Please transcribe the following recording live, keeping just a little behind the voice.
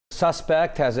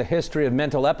suspect has a history of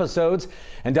mental episodes.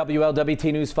 And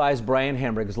WLWT News 5's Brian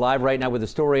Hamrick is live right now with the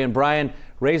story. And Brian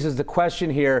raises the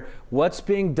question here, what's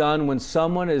being done when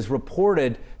someone is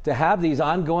reported to have these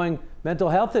ongoing mental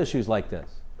health issues like this?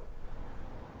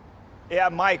 Yeah,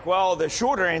 Mike, well, the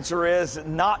shorter answer is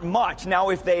not much. Now,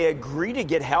 if they agree to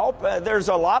get help, there's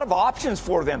a lot of options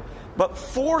for them. But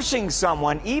forcing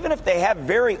someone, even if they have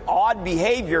very odd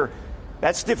behavior,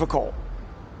 that's difficult.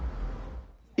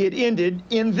 It ended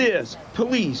in this.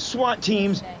 Police, SWAT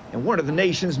teams, and one of the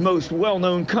nation's most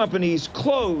well-known companies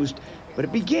closed. But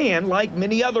it began like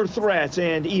many other threats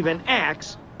and even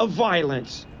acts of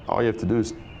violence. All you have to do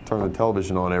is turn the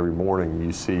television on every morning.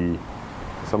 You see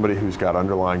somebody who's got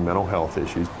underlying mental health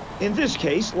issues. In this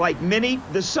case, like many,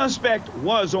 the suspect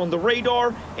was on the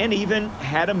radar and even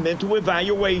had a mental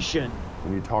evaluation.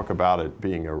 When you talk about it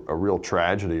being a real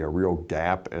tragedy, a real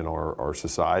gap in our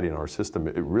society and our system,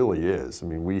 it really is. I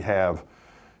mean, we have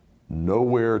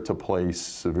nowhere to place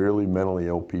severely mentally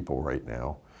ill people right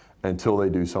now until they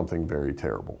do something very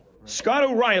terrible. Scott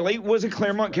O'Reilly was a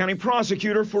Claremont County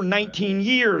prosecutor for 19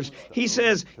 years. He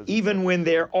says even when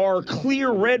there are clear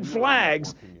red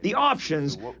flags, the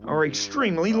options are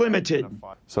extremely limited.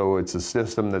 So it's a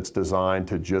system that's designed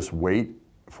to just wait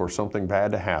for something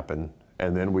bad to happen,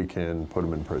 and then we can put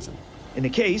them in prison. In the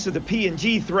case of the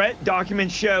P&G threat,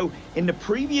 documents show in the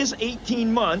previous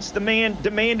 18 months, the man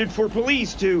demanded for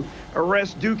police to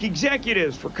arrest Duke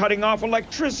executives for cutting off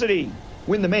electricity.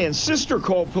 When the man's sister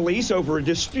called police over a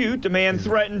dispute, the man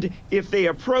threatened if they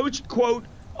approached, quote,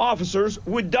 officers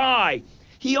would die.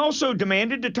 He also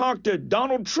demanded to talk to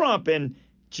Donald Trump and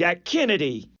Jack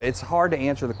Kennedy. It's hard to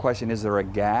answer the question, is there a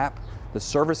gap? The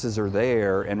services are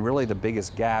there, and really the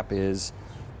biggest gap is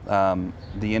the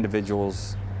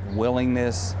individual's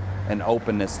willingness and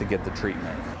openness to get the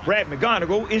treatment. Brad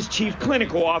McGonigal is chief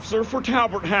clinical officer for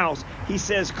Talbert House. He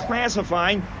says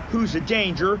classifying who's a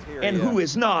danger and who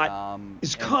is not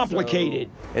is complicated.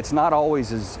 So it's not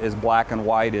always as black and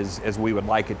white as we would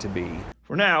like it to be.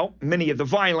 For now, many of the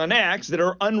violent acts that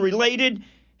are unrelated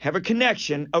have a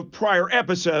connection of prior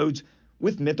episodes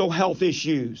with mental health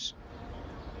issues.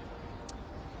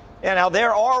 Yeah, now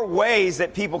there are ways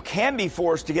that people can be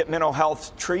forced to get mental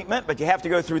health treatment, but you have to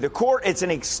go through the court. It's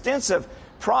an extensive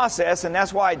process, and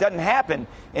that's why it doesn't happen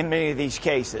in many of these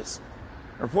cases.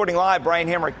 Reporting live, Brian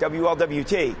Hamrick,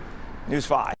 WLWT News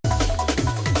 5.